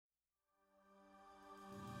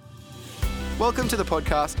Welcome to the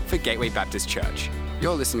podcast for Gateway Baptist Church.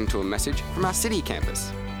 You're listening to a message from our city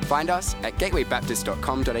campus. Find us at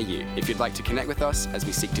gatewaybaptist.com.au if you'd like to connect with us as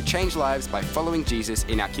we seek to change lives by following Jesus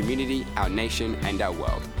in our community, our nation, and our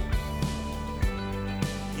world.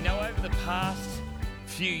 You know, over the past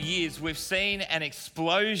few years, we've seen an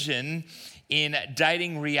explosion in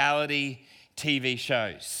dating reality TV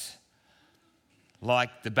shows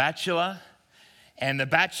like The Bachelor and The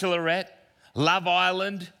Bachelorette, Love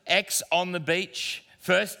Island, Ex on the Beach,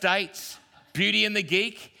 First Dates, Beauty and the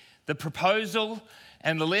Geek, The Proposal,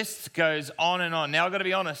 and the list goes on and on. Now, I've got to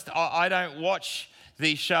be honest, I don't watch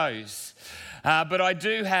these shows, but I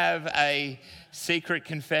do have a secret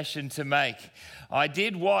confession to make. I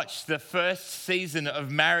did watch the first season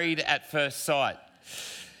of Married at First Sight.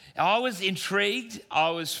 I was intrigued, I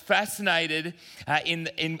was fascinated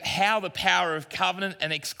in how the power of covenant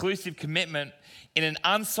and exclusive commitment in an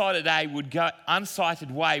unsighted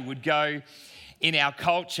way would go in our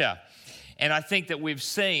culture. And I think that we've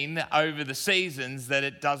seen over the seasons that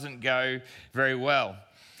it doesn't go very well.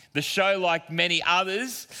 The show, like many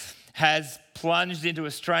others, has plunged into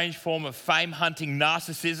a strange form of fame-hunting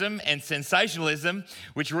narcissism and sensationalism,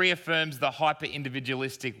 which reaffirms the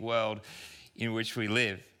hyper-individualistic world in which we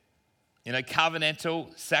live. You know,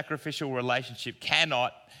 covenantal, sacrificial relationship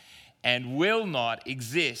cannot and will not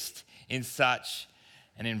exist in such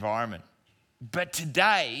an environment. But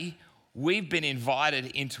today, we've been invited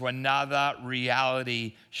into another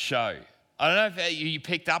reality show. I don't know if you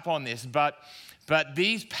picked up on this, but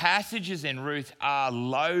these passages in Ruth are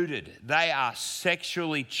loaded. They are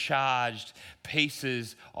sexually charged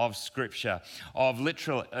pieces of scripture, of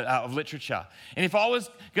literature. And if I was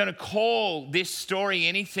going to call this story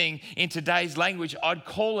anything in today's language, I'd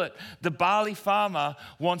call it The Barley Farmer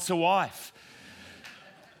Wants a Wife.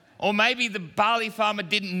 Or maybe the barley farmer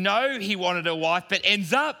didn't know he wanted a wife, but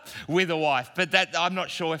ends up with a wife. But that, I'm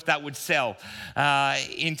not sure if that would sell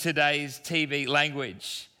in today's TV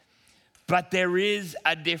language. But there is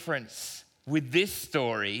a difference with this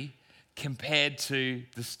story compared to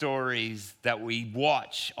the stories that we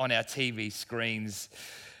watch on our TV screens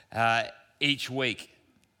each week.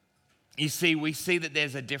 You see, we see that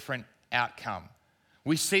there's a different outcome.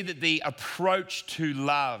 We see that the approach to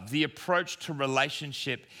love, the approach to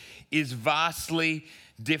relationship is vastly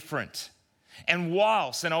different. And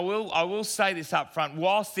whilst, and I will say this up front,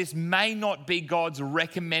 whilst this may not be God's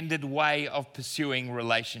recommended way of pursuing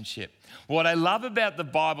relationship, what I love about the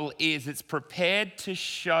Bible is it's prepared to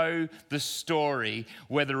show the story,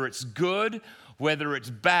 whether it's good, whether it's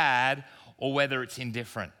bad, or whether it's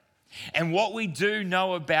indifferent. And what we do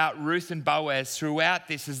know about Ruth and Boaz throughout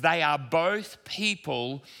this is they are both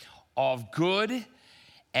people of good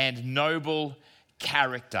and noble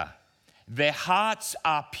character. Their hearts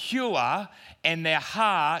are pure and their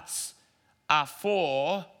hearts are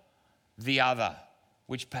for the other,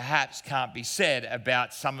 which perhaps can't be said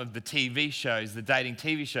about some of the TV shows, the dating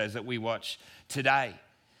TV shows that we watch today.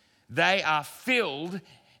 They are filled,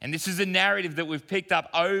 and this is a narrative that we've picked up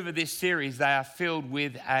over this series, they are filled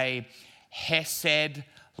with a hesed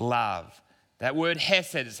love. That word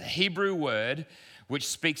hesed is a Hebrew word which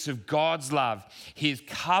speaks of God's love, his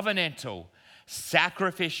covenantal,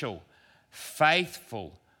 sacrificial,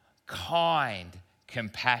 faithful, kind,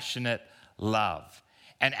 compassionate love.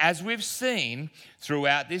 And as we've seen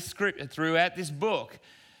throughout this book,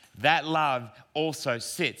 that love also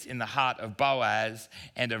sits in the heart of Boaz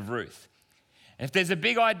and of Ruth. And if there's a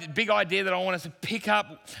big idea that I want us to pick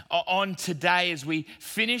up on today as we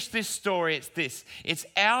finish this story, it's this. It's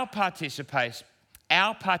our participation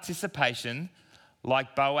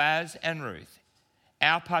like Boaz and Ruth,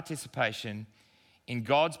 our participation in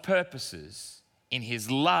God's purposes, in his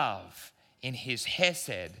love, in his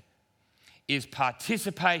hesed, is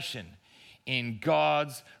participation in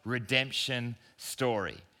God's redemption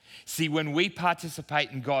story. See, when we participate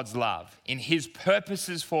in God's love, in his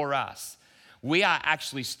purposes for us, we are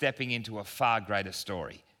actually stepping into a far greater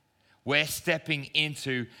story. We're stepping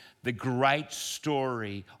into the great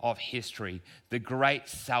story of history, the great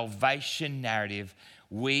salvation narrative.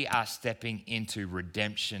 We are stepping into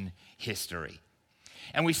redemption history.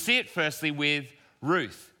 And we see it firstly with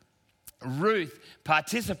Ruth. Ruth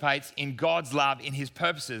participates in God's love, in his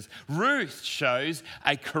purposes. Ruth shows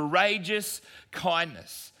a courageous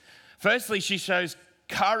kindness. Firstly, she shows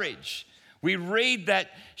courage. We read that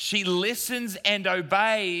she listens and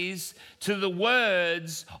obeys to the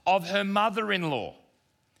words of her mother-in-law.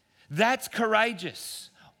 That's courageous.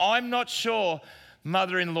 I'm not sure,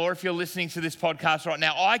 mother-in-law, if you're listening to this podcast right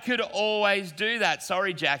now, I could always do that.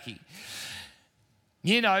 Sorry, Jackie.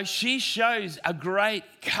 You know, she shows a great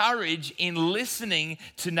courage in listening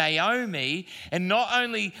to Naomi, and not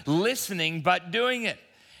only listening, but doing it.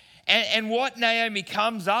 And what Naomi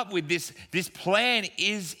comes up with, this plan,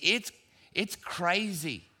 is it's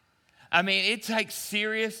crazy. I mean, it takes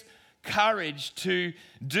serious courage to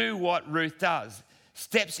do what Ruth does.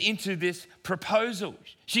 Steps into this proposal.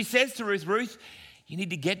 She says to Ruth, Ruth, you need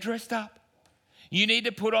to get dressed up. You need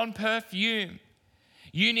to put on perfume.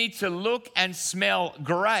 You need to look and smell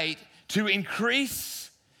great to increase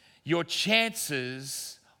your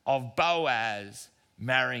chances of Boaz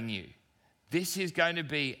marrying you. This is going to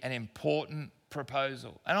be an important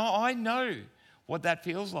proposal. And I know what that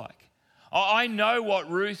feels like. I know what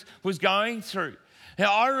Ruth was going through.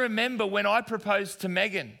 Now, I remember when I proposed to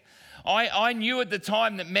Megan, I knew at the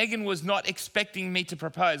time that Megan was not expecting me to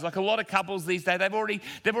propose. Like a lot of couples these days, they've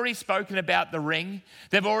already spoken about the ring.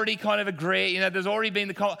 They've already kind of agreed. You know, there's already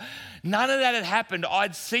been none of that had happened.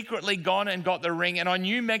 I'd secretly gone and got the ring, and I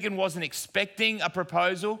knew Megan wasn't expecting a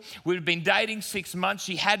proposal. We'd been dating 6 months.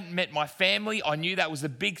 She hadn't met my family. I knew that was a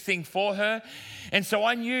big thing for her. And so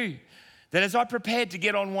I knew that as I prepared to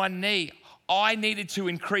get on one knee, I needed to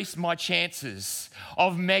increase my chances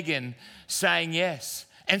of Megan saying yes.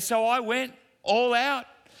 And so I went all out.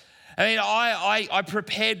 I mean, I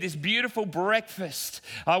prepared this beautiful breakfast.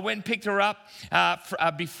 I went and picked her up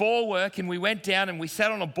before work, and we went down and we sat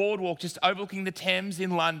on a boardwalk just overlooking the Thames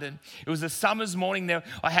in London. It was a summer's morning there.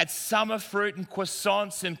 I had summer fruit and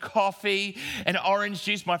croissants and coffee and orange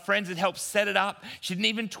juice. My friends had helped set it up. She didn't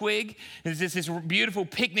even twig. There's this beautiful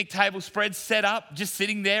picnic table spread set up, just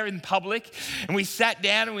sitting there in public. And we sat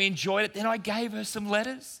down and we enjoyed it. Then I gave her some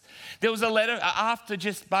letters. There was a letter after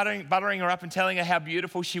just buttering her up and telling her how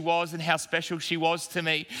beautiful she was and how special she was to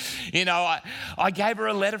me. You know, I gave her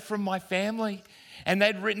a letter from my family, and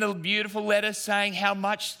they'd written a beautiful letter saying how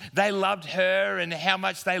much they loved her and how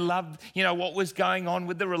much they loved, you know, what was going on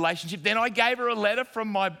with the relationship. Then I gave her a letter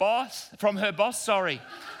from her boss,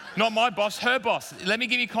 not my boss, her boss. Let me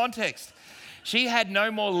give you context. She had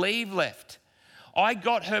no more leave left. I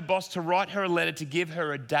got her boss to write her a letter to give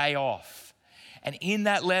her a day off. And in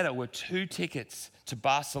that letter were 2 tickets to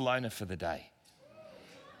Barcelona for the day.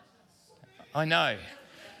 I know.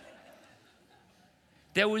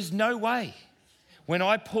 There was no way when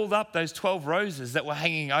I pulled up those 12 roses that were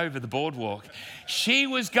hanging over the boardwalk, she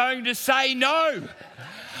was going to say no.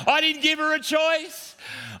 I didn't give her a choice.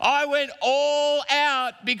 I went all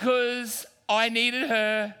out because I needed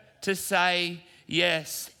her to say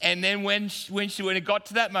yes. And then when it got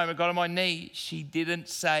to that moment, got on my knee, she didn't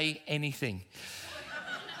say anything.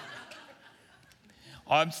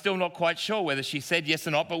 I'm still not quite sure whether she said yes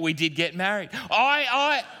or not, but we did get married.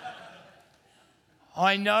 I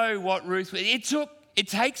know what Ruth, it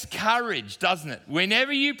takes courage, doesn't it?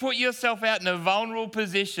 Whenever you put yourself out in a vulnerable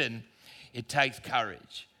position, it takes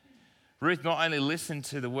courage. Ruth not only listened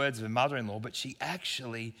to the words of her mother-in-law, but she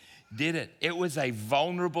actually did it. It was a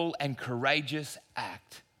vulnerable and courageous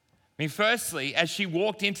act. I mean, firstly, as she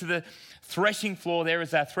walked into the threshing floor there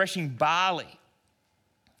as they're threshing barley,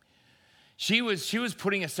 she was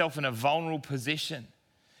putting herself in a vulnerable position.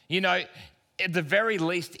 You know, at the very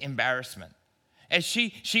least, embarrassment. As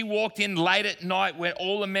she walked in late at night when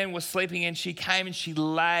all the men were sleeping, and she came and she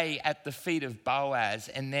lay at the feet of Boaz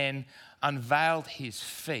and then unveiled his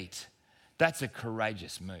feet. That's a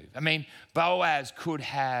courageous move. I mean, Boaz could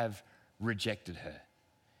have rejected her.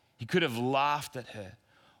 He could have laughed at her.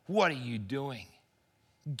 What are you doing?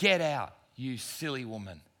 Get out, you silly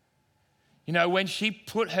woman. You know, when she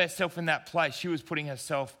put herself in that place, she was putting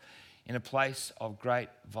herself in a place of great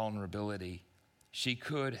vulnerability. She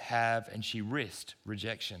could have, and she risked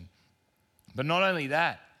rejection. But not only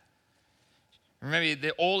that, remember,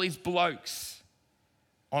 all these blokes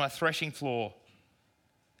on a threshing floor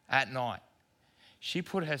at night. She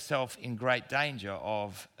put herself in great danger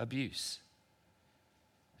of abuse.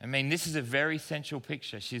 I mean, this is a very sensual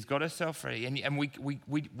picture. She's got herself ready, and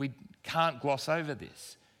we can't gloss over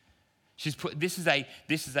this. This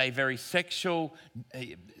is a very sexual,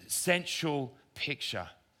 sensual picture.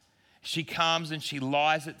 She comes and she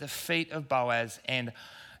lies at the feet of Boaz and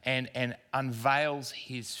unveils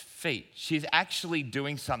his feet. She's actually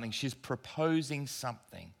doing something. She's proposing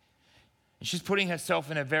something. And she's putting herself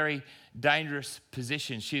in a very dangerous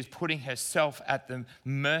position. She is putting herself at the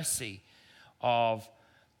mercy of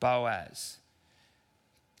Boaz.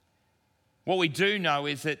 What we do know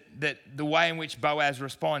is that the way in which Boaz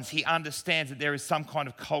responds, he understands that there is some kind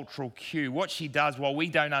of cultural cue. What she does, while we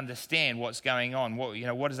don't understand what's going on,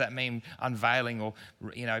 what does that mean, unveiling or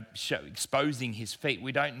exposing his feet?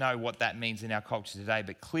 We don't know what that means in our culture today,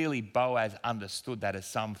 but clearly Boaz understood that as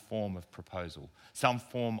some form of proposal, some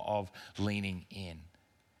form of leaning in.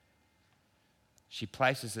 She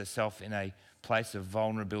places herself in a place of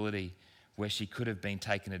vulnerability where she could have been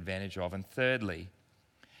taken advantage of. And thirdly,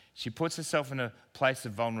 she puts herself in a place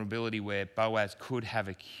of vulnerability where Boaz could have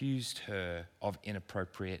accused her of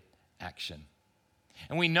inappropriate action.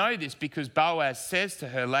 And we know this because Boaz says to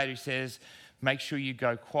her later, he says, make sure you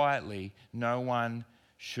go quietly. No one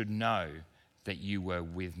should know that you were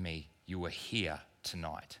with me. You were here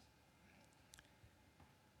tonight.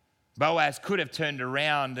 Boaz could have turned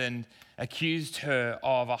around and accused her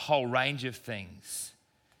of a whole range of things.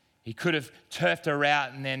 He could have turfed her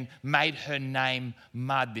out and then made her name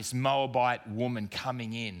mud, this Moabite woman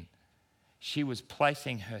coming in. She was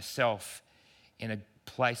placing herself in a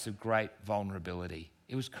place of great vulnerability.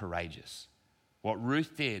 It was courageous. What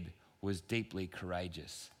Ruth did was deeply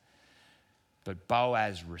courageous. But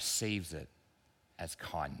Boaz receives it as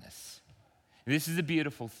kindness. This is a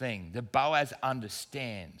beautiful thing, that Boaz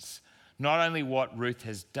understands not only what Ruth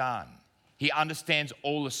has done, he understands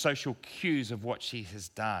all the social cues of what she has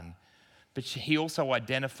done, but he also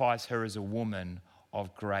identifies her as a woman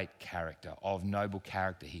of great character, of noble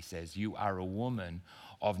character. He says, you are a woman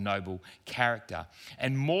of noble character.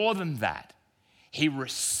 And more than that, he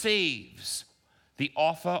receives the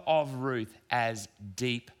offer of Ruth as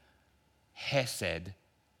deep hesed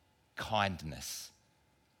kindness.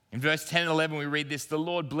 In verse 10 and 11, we read this, the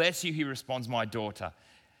Lord bless you, he responds, my daughter.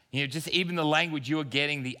 Just even the language, you are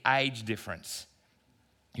getting the age difference.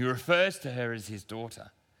 He refers to her as his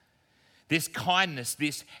daughter. This kindness,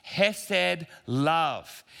 this hesed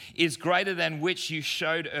love is greater than which you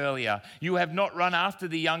showed earlier. You have not run after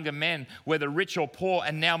the younger men, whether rich or poor,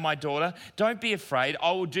 and now my daughter, don't be afraid.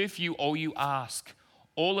 I will do for you all you ask.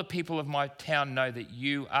 All the people of my town know that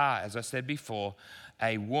you are, as I said before,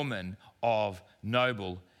 a woman of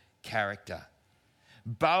noble character.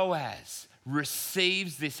 Boaz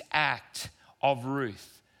receives this act of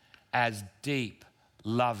Ruth as deep,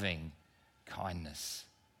 loving kindness.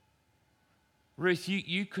 Ruth,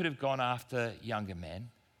 you could have gone after younger men.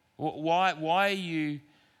 Why are you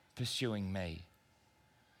pursuing me?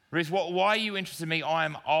 Ruth, why are you interested in me? I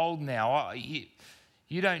am old now.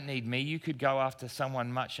 You don't need me. You could go after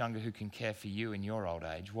someone much younger who can care for you in your old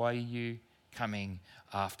age. Why are you coming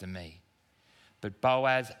after me? But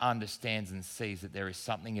Boaz understands and sees that there is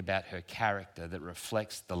something about her character that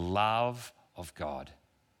reflects the love of God.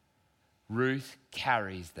 Ruth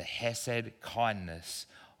carries the hesed kindness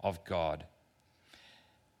of God.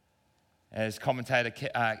 As commentator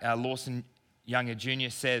Lawson Younger Jr.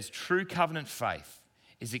 says, true covenant faith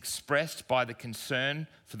is expressed by the concern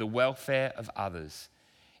for the welfare of others.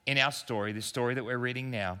 In our story, the story that we're reading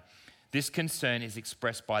now, this concern is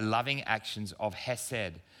expressed by loving actions of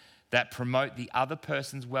hesed that promote the other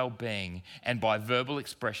person's well-being and by verbal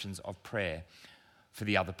expressions of prayer for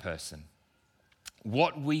the other person.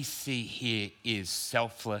 What we see here is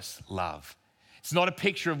selfless love. It's not a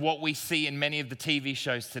picture of what we see in many of the TV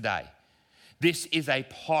shows today. This is a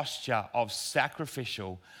posture of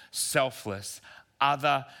sacrificial, selfless,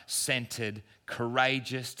 other-centered,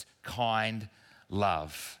 courageous, kind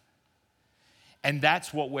love. And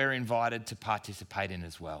that's what we're invited to participate in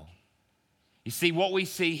as well. You see, what we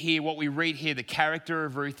see here, what we read here, the character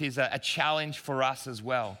of Ruth is a challenge for us as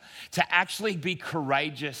well. To actually be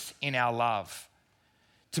courageous in our love.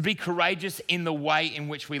 To be courageous in the way in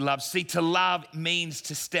which we love. See, to love means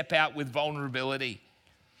to step out with vulnerability.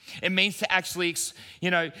 It means to actually,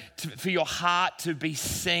 for your heart to be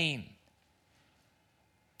seen.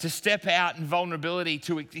 To step out in vulnerability,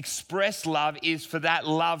 to express love is for that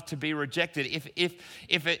love to be rejected. If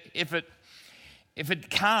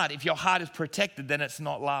your heart is protected, then it's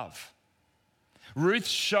not love. Ruth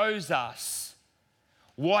shows us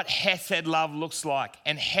what hesed love looks like.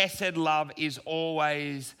 And hesed love is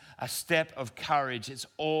always a step of courage. It's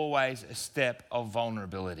always a step of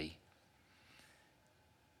vulnerability.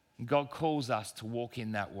 God calls us to walk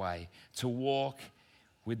in that way, to walk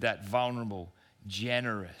with that vulnerable,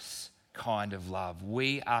 generous kind of love.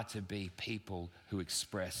 We are to be people who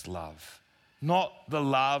express love. Not the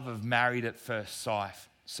love of married at first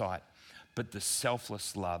sight, but the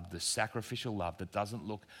selfless love, the sacrificial love that doesn't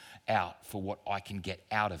look out for what I can get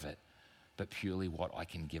out of it, but purely what I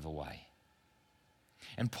can give away.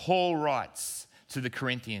 And Paul writes to the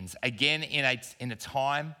Corinthians, again in a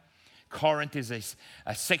time, Corinth is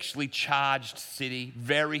a sexually charged city,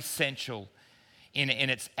 very sensual. in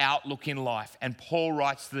its outlook in life. And Paul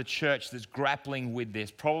writes to the church that's grappling with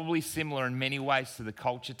this, probably similar in many ways to the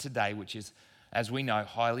culture today, which is, as we know,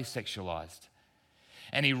 highly sexualized.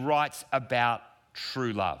 And he writes about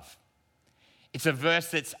true love. It's a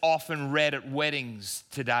verse that's often read at weddings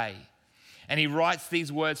today. And he writes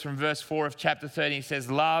these words from verse 4 of chapter 13. He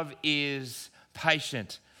says, love is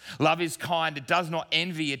patient. Love is kind. It does not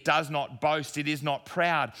envy. It does not boast. It is not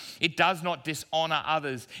proud. It does not dishonor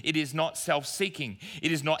others. It is not self-seeking.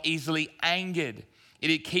 It is not easily angered.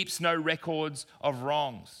 It keeps no records of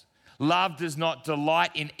wrongs. Love does not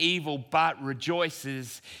delight in evil, but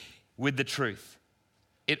rejoices with the truth.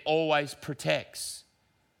 It always protects.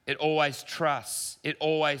 It always trusts. It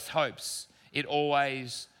always hopes. It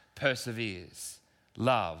always perseveres.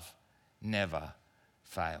 Love never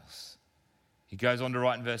fails. He goes on to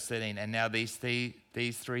write in verse 13, and now these three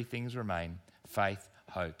things remain: faith,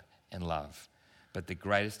 hope, and love. But the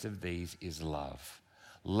greatest of these is love.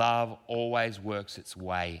 Love always works its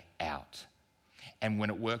way out. And when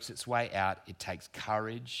it works its way out, it takes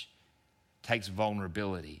courage, takes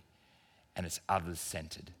vulnerability, and it's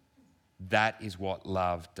others-centered. That is what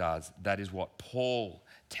love does. That is what Paul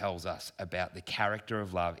tells us about the character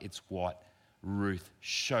of love. It's what Ruth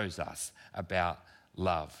shows us about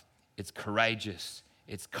love. It's courageous,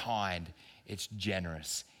 it's kind, it's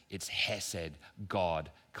generous, it's Hesed, God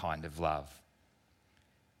kind of love.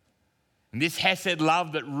 And this Hesed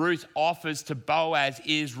love that Ruth offers to Boaz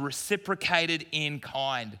is reciprocated in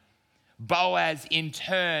kind. Boaz in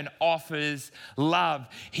turn offers love.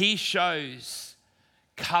 He shows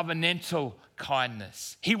covenantal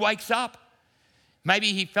kindness. He wakes up.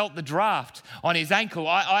 Maybe he felt the draft on his ankle.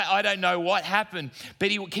 I don't know what happened, but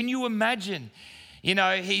can you imagine? You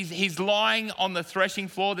know, he's lying on the threshing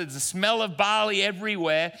floor. There's a smell of barley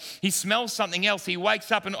everywhere. He smells something else. He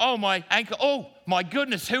wakes up and, oh, my ankle. Oh, my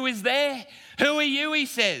goodness, who is there? Who are you, he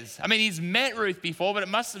says. I mean, he's met Ruth before, but it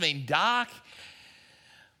must have been dark.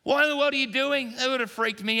 What in the world are you doing? That would have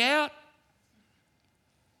freaked me out.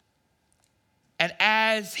 And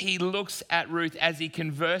as he looks at Ruth, as he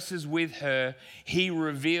converses with her, he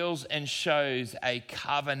reveals and shows a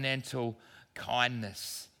covenantal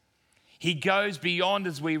kindness. He goes beyond,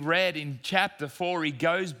 as we read in chapter 4, he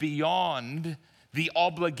goes beyond the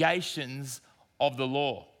obligations of the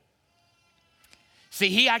law. See,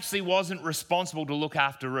 he actually wasn't responsible to look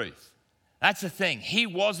after Ruth. That's the thing. He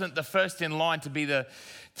wasn't the first in line to be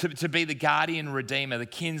the guardian redeemer, the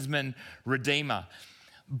kinsman redeemer.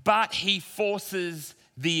 But he forces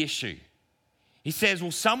the issue. He says,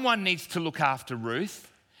 well, someone needs to look after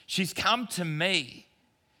Ruth. She's come to me.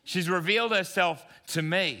 She's revealed herself to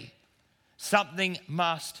me. Something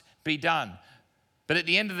must be done. But at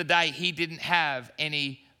the end of the day, he didn't have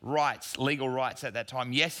any rights, legal rights at that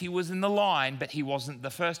time. Yes, he was in the line, but he wasn't the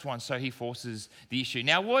first one, so he forces the issue.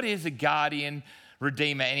 Now, what is a guardian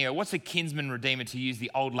redeemer anyway? What's a kinsman redeemer, to use the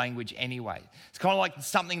old language anyway? It's kind of like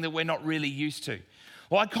something that we're not really used to.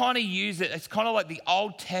 Well, I kind of use it, it's kind of like the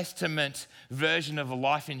Old Testament version of a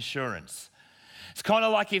life insurance. It's kind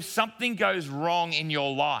of like if something goes wrong in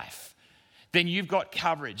your life, then you've got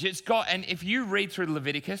coverage. And if you read through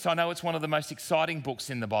Leviticus, I know it's one of the most exciting books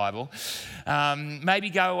in the Bible. Maybe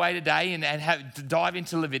go away today and dive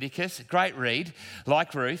into Leviticus. Great read,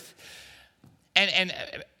 like Ruth. And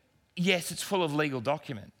yes, it's full of legal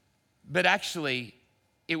document. But actually,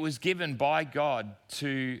 it was given by God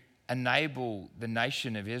to enable the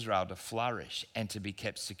nation of Israel to flourish and to be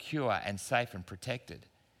kept secure and safe and protected.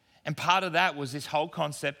 And part of that was this whole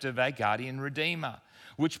concept of a guardian redeemer,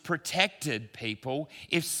 which protected people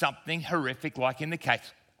if something horrific, like in the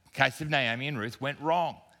case of Naomi and Ruth, went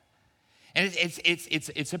wrong. And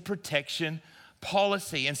it's a protection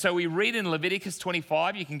policy. And so we read in Leviticus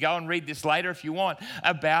 25, you can go and read this later if you want,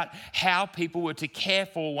 about how people were to care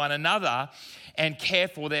for one another and care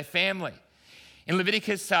for their family. In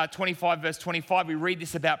Leviticus 25, verse 25, we read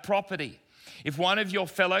this about property. If one of your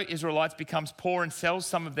fellow Israelites becomes poor and sells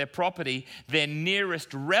some of their property, their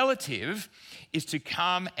nearest relative is to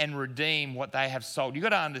come and redeem what they have sold. You've got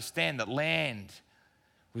to understand that land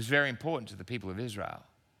was very important to the people of Israel.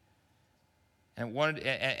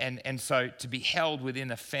 And so to be held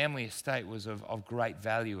within a family estate was of great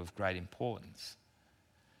value, of great importance.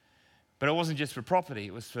 But it wasn't just for property,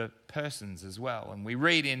 it was for persons as well. And we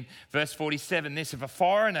read in verse 47 this: if a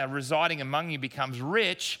foreigner residing among you becomes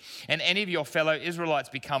rich, and any of your fellow Israelites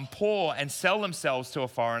become poor and sell themselves to a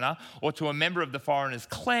foreigner or to a member of the foreigner's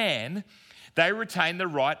clan, They retain the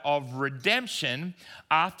right of redemption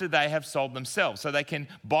after they have sold themselves, so they can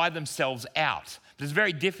buy themselves out. But it's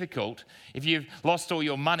very difficult if you've lost all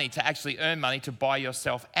your money to actually earn money to buy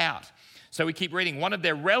yourself out. So we keep reading. One of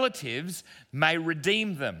their relatives may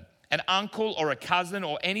redeem them. An uncle or a cousin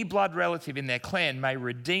or any blood relative in their clan may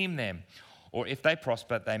redeem them. Or if they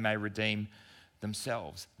prosper, they may redeem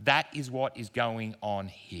themselves. That is what is going on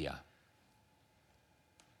here.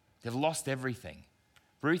 They've lost everything.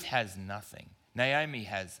 Ruth has nothing. Naomi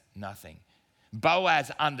has nothing.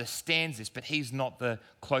 Boaz understands this, but he's not the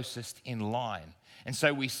closest in line. And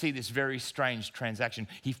so we see this very strange transaction.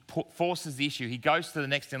 He forces the issue. He goes to the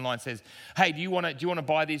next in line and says, hey, do you want to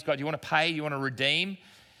buy these guys? Do you want to pay? Do you want to redeem?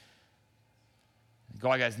 The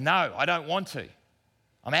guy goes, no, I don't want to.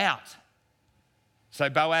 I'm out. So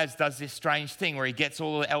Boaz does this strange thing where he gets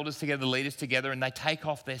all the elders together, the leaders together, and they take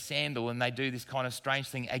off their sandal and they do this kind of strange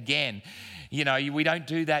thing again. You know, we don't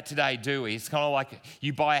do that today, do we? It's kind of like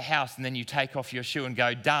you buy a house and then you take off your shoe and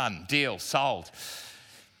go, done, deal, sold.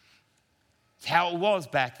 It's how it was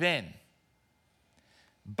back then.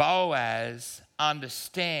 Boaz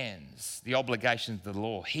understands the obligations of the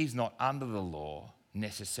law. He's not under the law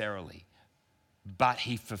necessarily, but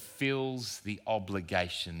he fulfills the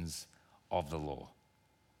obligations of the law.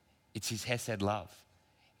 It's his hesed love.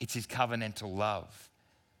 It's his covenantal love.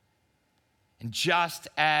 And just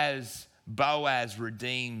as Boaz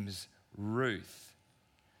redeems Ruth,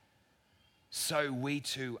 so we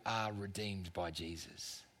too are redeemed by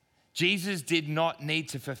Jesus. Jesus did not need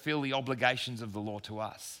to fulfill the obligations of the law to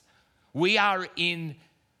us. We are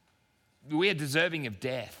deserving of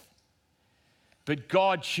death. But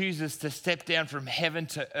God chooses to step down from heaven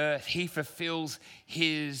to earth. He fulfills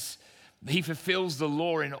the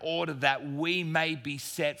law in order that we may be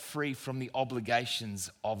set free from the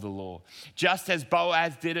obligations of the law. Just as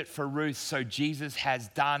Boaz did it for Ruth, so Jesus has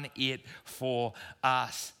done it for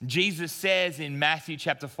us. Jesus says in Matthew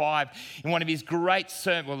chapter 5, in one of his great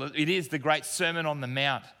sermons, well, it is the great Sermon on the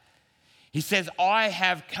Mount. He says, I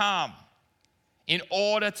have come in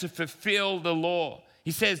order to fulfill the law.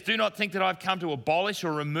 He says, do not think that I've come to abolish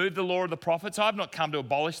or remove the law of the prophets. I've not come to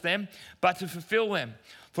abolish them, but to fulfill them.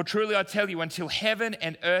 For truly I tell you, until heaven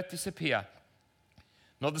and earth disappear,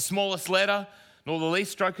 not the smallest letter, nor the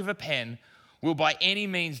least stroke of a pen will by any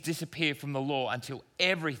means disappear from the law until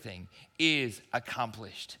everything is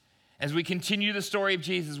accomplished. As we continue the story of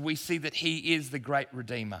Jesus, we see that he is the great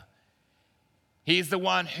Redeemer. He is the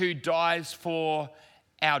one who dies for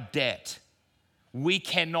our debt. We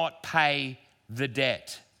cannot pay the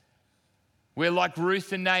debt. We're like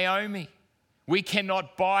Ruth and Naomi. We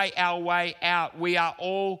cannot buy our way out. We are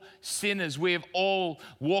all sinners. We have all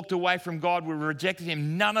walked away from God. We've rejected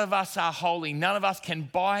him. None of us are holy. None of us can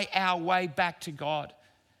buy our way back to God.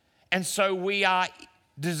 And so we are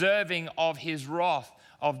deserving of his wrath,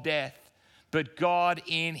 of death. But God,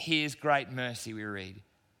 in his great mercy, we read,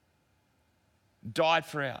 died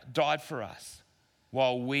for us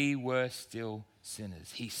while we were still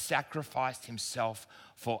sinners. He sacrificed himself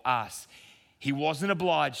for us. He wasn't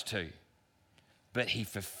obliged to, but he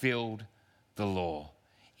fulfilled the law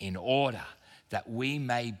in order that we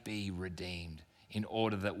may be redeemed, in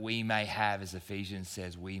order that we may have, as Ephesians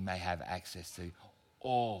says, we may have access to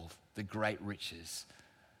all the great riches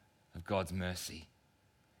of God's mercy.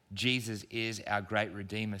 Jesus is our great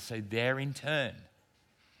Redeemer. So there in turn,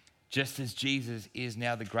 just as Jesus is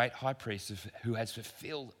now the great high priest who has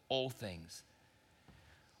fulfilled all things,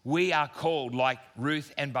 we are called, like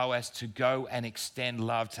Ruth and Boaz, to go and extend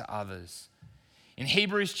love to others. In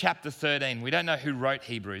Hebrews chapter 13, we don't know who wrote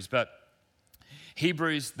Hebrews, but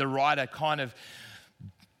Hebrews, the writer, kind of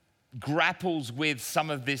grapples with some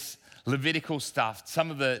of this Levitical stuff, some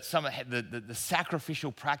of the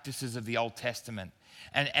sacrificial practices of the Old Testament,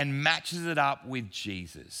 and matches it up with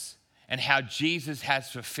Jesus and how Jesus has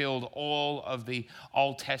fulfilled all of the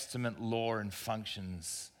Old Testament law and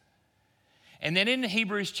functions. And then in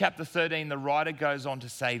Hebrews chapter 13, the writer goes on to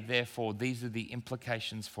say, therefore, these are the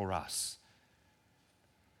implications for us.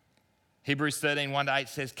 Hebrews 13, 1-8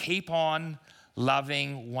 says, keep on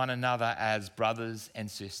loving one another as brothers and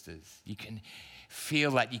sisters. You can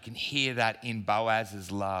feel that, you can hear that in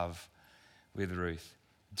Boaz's love with Ruth.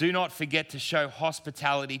 Do not forget to show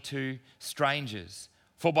hospitality to strangers.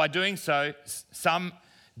 For by so doing,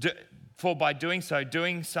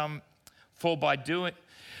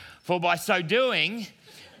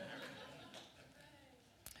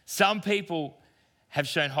 some people have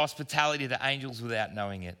shown hospitality to angels without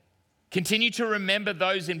knowing it. Continue to remember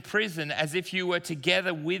those in prison as if you were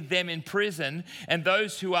together with them in prison, and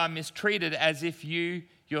those who are mistreated as if you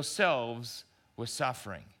yourselves were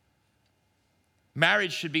suffering.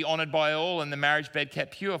 Marriage should be honored by all and the marriage bed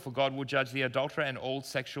kept pure, for God will judge the adulterer and all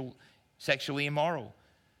sexually immoral.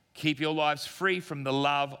 Keep your lives free from the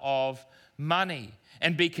love of money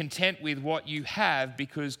and be content with what you have,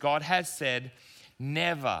 because God has said,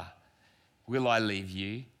 never will I leave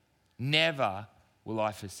you, never will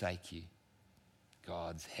I forsake you.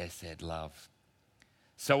 God's hesed love.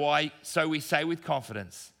 So we say with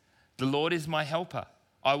confidence, the Lord is my helper.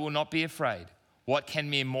 I will not be afraid. What can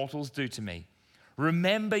mere mortals do to me?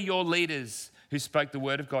 Remember your leaders who spoke the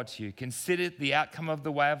word of God to you. Consider the outcome of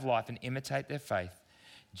the way of life and imitate their faith.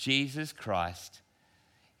 Jesus Christ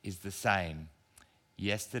is the same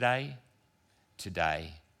yesterday,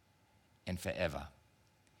 today, and forever.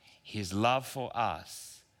 His love for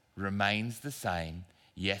us remains the same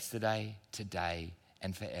yesterday, today,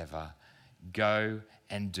 and forever. Go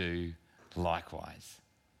and do likewise.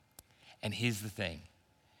 And here's the thing.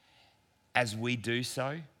 As we do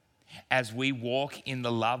so, as we walk in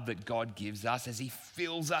the love that God gives us, as he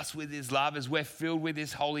fills us with his love, as we're filled with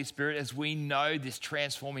his Holy Spirit, as we know this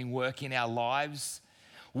transforming work in our lives,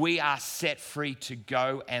 we are set free to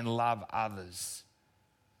go and love others.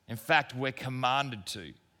 In fact, we're commanded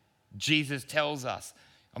to. Jesus tells us,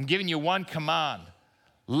 I'm giving you one command,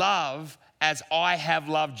 love as I have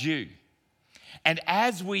loved you. And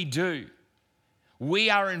as we do, we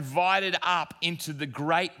are invited up into the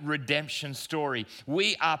great redemption story.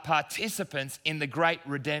 We are participants in the great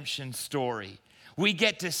redemption story. We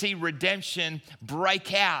get to see redemption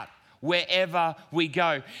break out wherever we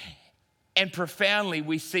go. And profoundly,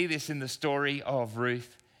 we see this in the story of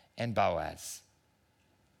Ruth and Boaz.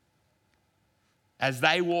 As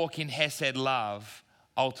they walk in Hesed love,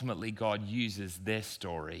 ultimately God uses their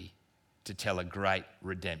story to tell a great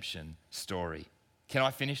redemption story. Can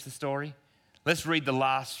I finish the story? Let's read the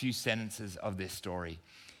last few sentences of this story.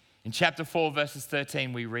 In chapter 4, verses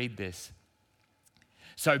 13, we read this.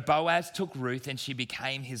 So Boaz took Ruth and she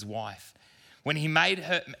became his wife. When he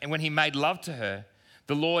made love to her,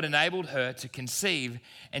 the Lord enabled her to conceive,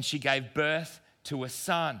 and she gave birth to a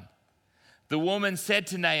son. The woman said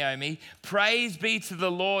to Naomi, "Praise be to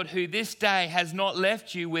the Lord, who this day has not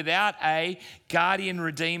left you without a guardian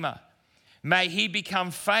redeemer. May he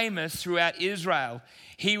become famous throughout Israel.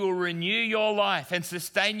 He will renew your life and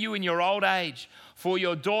sustain you in your old age. For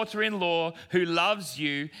your daughter-in-law, who loves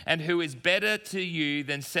you and who is better to you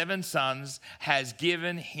than 7 sons, has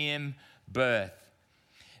given him birth."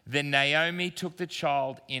 Then Naomi took the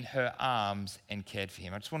child in her arms and cared for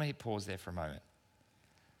him. I just want to hit pause there for a moment.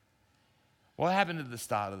 What happened at the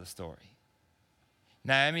start of the story?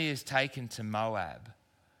 Naomi is taken to Moab,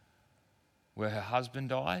 where her husband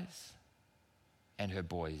dies and her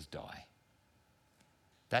boys die.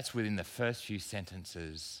 That's within the first few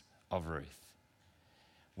sentences of Ruth.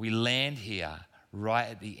 We land here right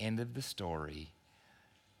at the end of the story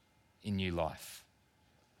in new life.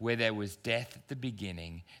 Where there was death at the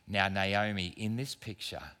beginning, now Naomi in this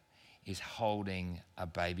picture is holding a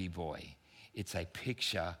baby boy. It's a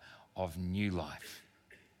picture of new life.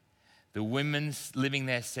 The women living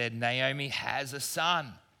there said, "Naomi has a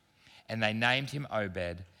son." And they named him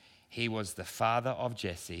Obed. He was the father of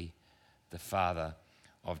Jesse, the father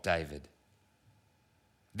of David.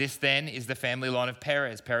 This then is the family line of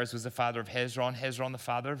Perez. Perez was the father of Hezron, Hezron the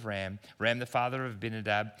father of Ram, Ram the father of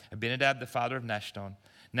Abinadab, Abinadab the father of Nashon,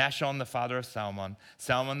 Nashon the father of Salmon,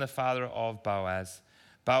 Salmon the father of Boaz,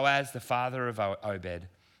 Boaz the father of Obed,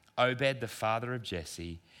 Obed the father of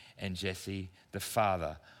Jesse, and Jesse the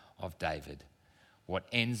father of David. What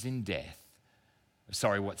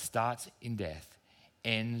starts in death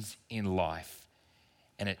ends in life,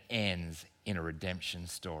 and it ends in a redemption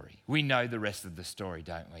story. We know the rest of the story,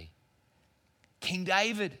 don't we? King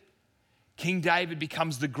David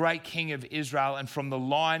becomes the great king of Israel, and from the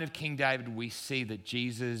line of King David, we see that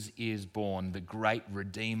Jesus is born, the great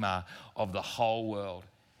redeemer of the whole world.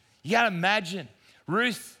 You got to imagine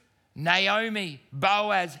Ruth, Naomi,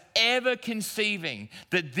 Boaz ever conceiving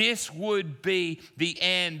that this would be the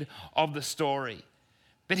end of the story.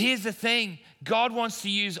 But here's the thing, God wants to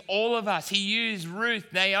use all of us. He used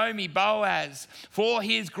Ruth, Naomi, Boaz for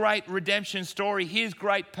his great redemption story, his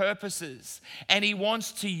great purposes. And he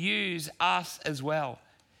wants to use us as well.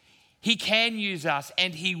 He can use us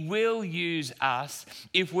and he will use us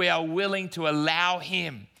if we are willing to allow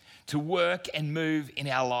him to work and move in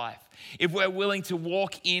our life. If we're willing to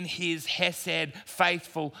walk in his hesed,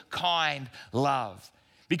 faithful, kind love.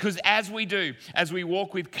 Because as we do, as we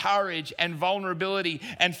walk with courage and vulnerability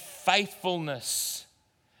and faithfulness,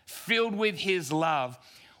 filled with his love,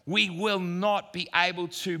 we will not be able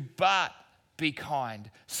to but be kind,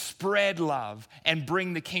 spread love, and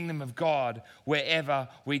bring the kingdom of God wherever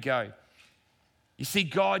we go. You see,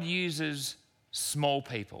 God uses small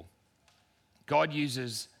people. God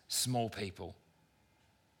uses small people.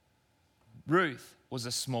 Ruth was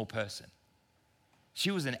a small person.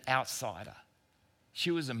 She was an outsider.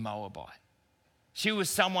 She was a Moabite. She was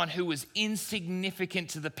someone who was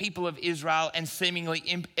insignificant to the people of Israel and seemingly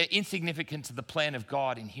insignificant to the plan of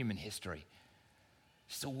God in human history.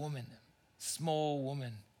 Just a woman, small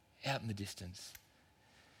woman out in the distance.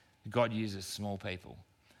 God uses small people.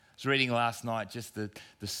 I was reading last night just the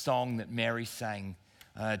song that Mary sang,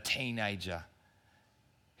 a teenager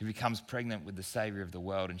who becomes pregnant with the Savior of the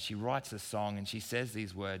world. And she writes a song and she says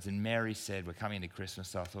these words. And Mary said, we're coming to Christmas,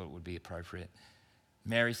 so I thought it would be appropriate.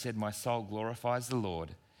 Mary said, my soul glorifies the Lord,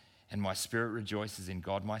 and my spirit rejoices in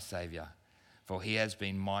God my Saviour, for he has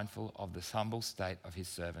been mindful of the humble state of his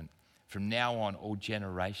servant. From now on, all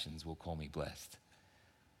generations will call me blessed.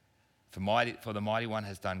 For the Mighty One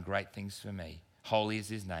has done great things for me. Holy is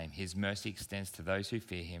his name. His mercy extends to those who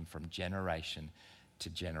fear him from generation to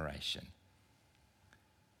generation.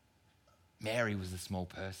 Mary was a small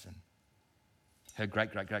person. Her great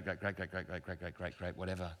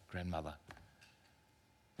whatever grandmother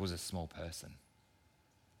was a small person.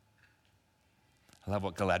 I love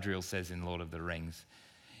what Galadriel says in Lord of the Rings.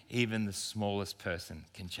 Even the smallest person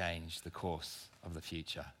can change the course of the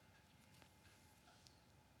future.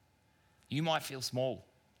 You might feel small.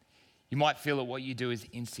 You might feel that what you do is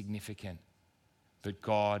insignificant, but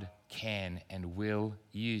God can and will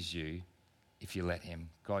use you if you let him.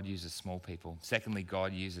 God uses small people. Secondly,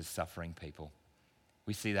 God uses suffering people.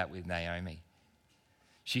 We see that with Naomi.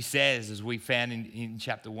 She says, as we found in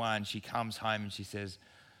chapter 1, she comes home and she says,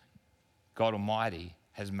 God Almighty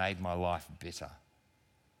has made my life bitter.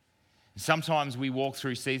 And sometimes we walk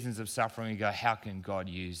through seasons of suffering and go, how can God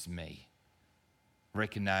use me? I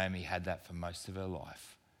reckon Naomi had that for most of her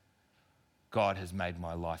life. God has made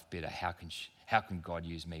my life bitter. How can God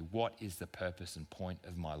use me? What is the purpose and point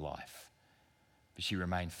of my life? But she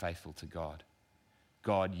remained faithful to God.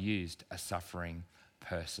 God used a suffering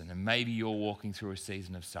person. And maybe you're walking through a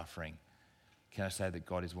season of suffering. Can I say that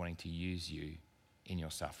God is wanting to use you in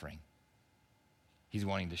your suffering? He's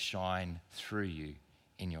wanting to shine through you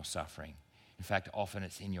in your suffering. In fact, often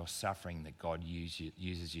it's in your suffering that God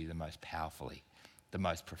uses you the most powerfully, the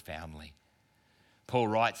most profoundly. Paul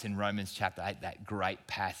writes in Romans chapter 8, that great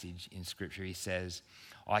passage in Scripture. He says,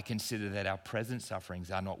 I consider that our present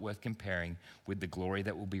sufferings are not worth comparing with the glory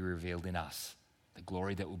that will be revealed in us. The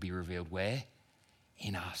glory that will be revealed where?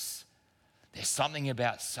 In us. There's something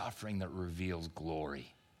about suffering that reveals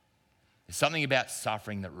glory. There's something about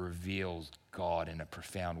suffering that reveals God in a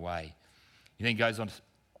profound way. He then goes on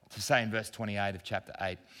to say in verse 28 of chapter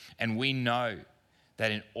 8, and we know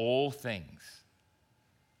that in all things,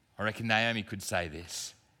 I reckon Naomi could say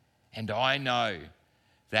this, and I know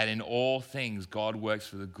that in all things God works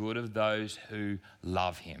for the good of those who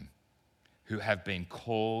love him, who have been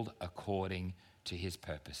called according to his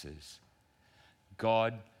purposes.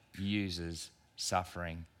 God uses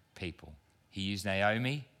suffering people. He used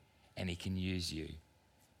Naomi and he can use you.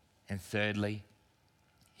 And thirdly,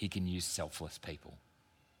 he can use selfless people.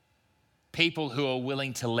 People who are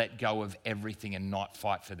willing to let go of everything and not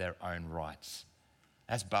fight for their own rights.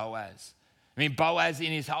 That's Boaz. I mean, Boaz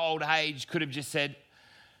in his old age could have just said,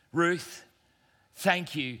 Ruth,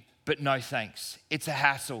 thank you, but no thanks. It's a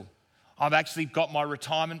hassle. I've actually got my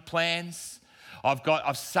retirement plans.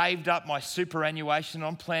 I've saved up my superannuation.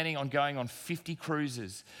 I'm planning on going on 50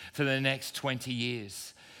 cruises for the next 20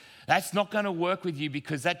 years. That's not going to work with you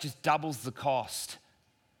because that just doubles the cost.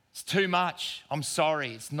 It's too much. I'm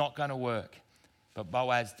sorry, it's not going to work. But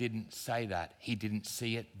Boaz didn't say that. He didn't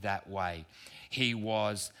see it that way. He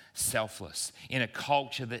was selfless in a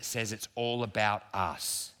culture that says it's all about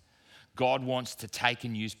us. God wants to take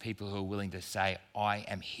and use people who are willing to say, I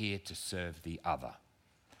am here to serve the other.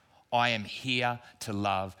 I am here to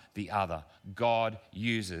love the other. God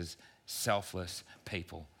uses selfless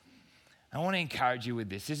people. I want to encourage you with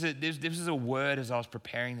this. This is a word as I was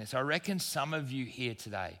preparing this. I reckon some of you here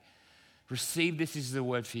today, receive this as a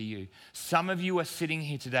word for you. Some of you are sitting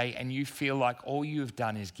here today and you feel like all you have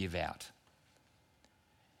done is give out.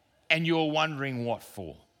 And you're wondering what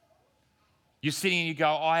for. You're sitting and you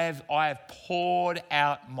go, I have poured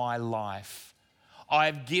out my life.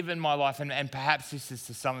 I've given my life, and perhaps this is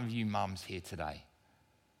to some of you mums here today.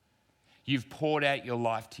 You've poured out your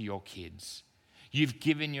life to your kids. You've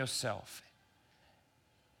given yourself.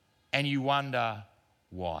 And you wonder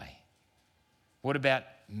why. What about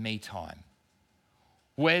me time?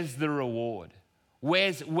 Where's the reward?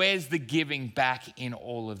 Where's the giving back in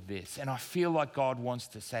all of this? And I feel like God wants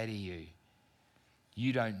to say to you,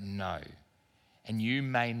 you don't know, and you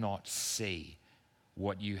may not see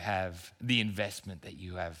what you have, the investment that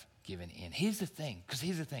you have given in. Here's the thing.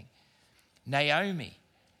 Naomi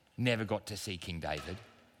never got to see King David.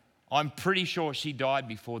 I'm pretty sure she died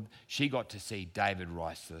before she got to see David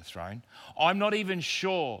rise to the throne. I'm not even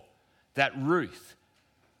sure that Ruth,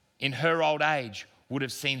 in her old age, would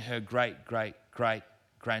have seen her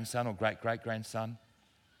great-great-great-grandson or great-great-grandson.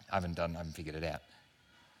 I haven't figured it out.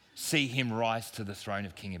 See him rise to the throne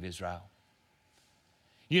of King of Israel.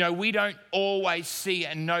 You know, we don't always see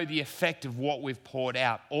and know the effect of what we've poured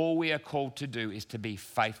out. All we are called to do is to be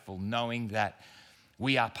faithful, knowing that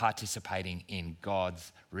we are participating in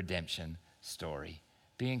God's redemption story.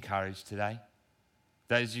 Be encouraged today.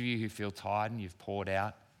 Those of you who feel tired and you've poured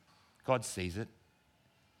out, God sees it.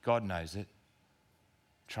 God knows it.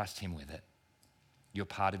 Trust him with it. You're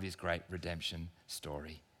part of his great redemption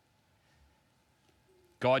story.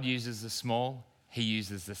 God uses the small, he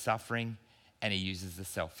uses the suffering, and he uses the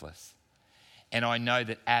selfless. And I know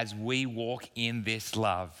that as we walk in this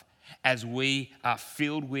love, as we are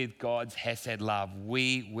filled with God's Hesed love,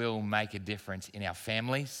 we will make a difference in our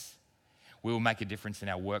families, we will make a difference in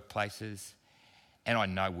our workplaces, and I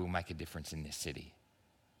know we'll make a difference in this city.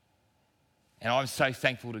 And I'm so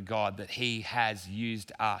thankful to God that he has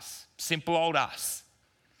used us, simple old us,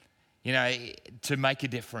 you know, to make a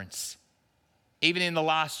difference, even in the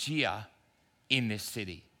last year in this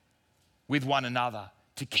city, with one another,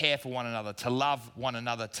 to care for one another, to love one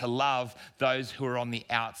another, to love those who are on the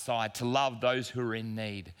outside, to love those who are in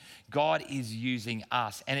need. God is using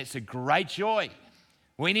us, and it's a great joy.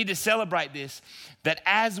 We need to celebrate this, that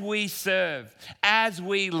as we serve, as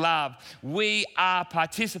we love, we are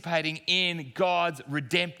participating in God's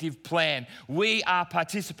redemptive plan. We are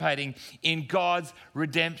participating in God's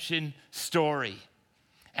redemption story.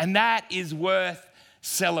 And that is worth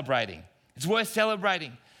celebrating. It's worth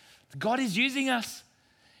celebrating. God is using us.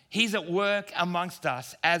 He's at work amongst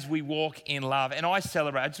us as we walk in love. And I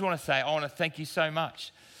celebrate. I just want to say, I want to thank you so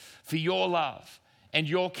much for your love and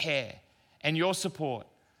your care and your support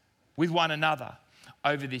with one another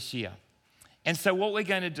over this year. And so what we're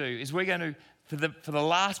going to do is we're going to, for the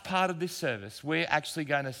last part of this service, we're actually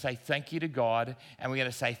going to say thank you to God, and we're going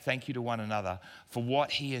to say thank you to one another for what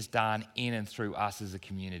he has done in and through us as a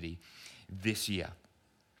community this year.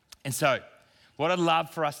 And so what I'd love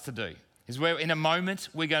for us to do is in a moment,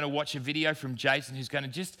 we're going to watch a video from Jason, who's going to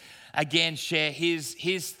just, again, share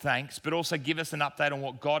his thanks, but also give us an update on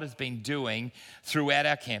what God has been doing throughout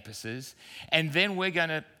our campuses. And then we're going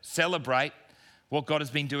to celebrate what God has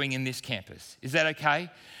been doing in this campus. Is that okay?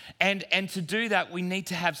 And to do that, we need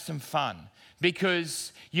to have some fun,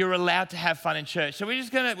 because you're allowed to have fun in church. So we're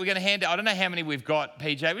going to hand out, I don't know how many we've got,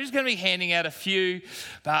 PJ. We're just going to be handing out a few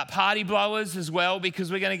party blowers as well,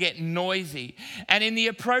 because we're going to get noisy. And in the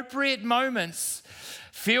appropriate moments,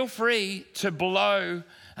 feel free to blow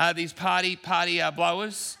these party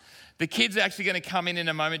blowers. The kids are actually going to come in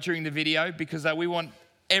a moment during the video, because we want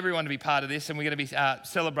everyone to be part of this, and we're going to be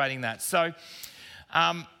celebrating that. So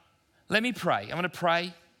let me pray. I'm going to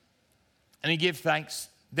pray and give thanks.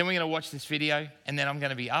 Then we're going to watch this video, and then I'm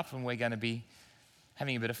going to be up, and we're going to be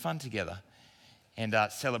having a bit of fun together and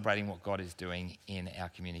celebrating what God is doing in our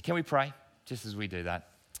community. Can we pray just as we do that?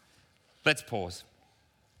 Let's pause.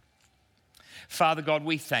 Father God,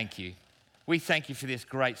 we thank you. We thank you for this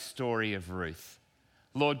great story of Ruth.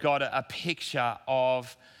 Lord God, a picture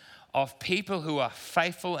of people who are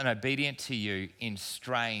faithful and obedient to you in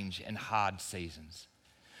strange and hard seasons.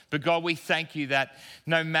 But God, we thank you that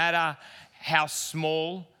no matter how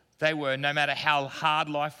small they were, no matter how hard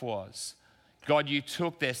life was, God, you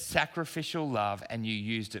took their sacrificial love and you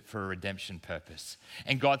used it for a redemption purpose.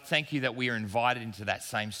 And God, thank you that we are invited into that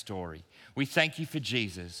same story. We thank you for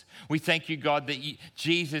Jesus. We thank you, God, that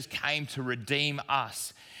Jesus came to redeem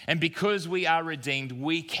us. And because we are redeemed,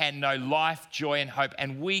 we can know life, joy, and hope,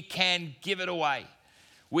 and we can give it away.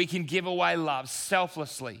 We can give away love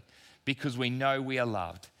selflessly because we know we are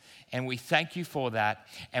loved. And we thank you for that,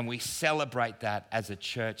 and we celebrate that as a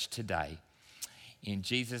church today. In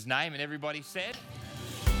Jesus' name, and everybody said...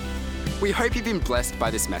 We hope you've been blessed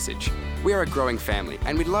by this message. We are a growing family,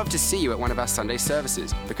 and we'd love to see you at one of our Sunday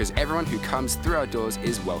services, because everyone who comes through our doors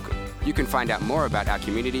is welcome. You can find out more about our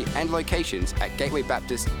community and locations at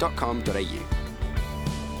gatewaybaptist.com.au.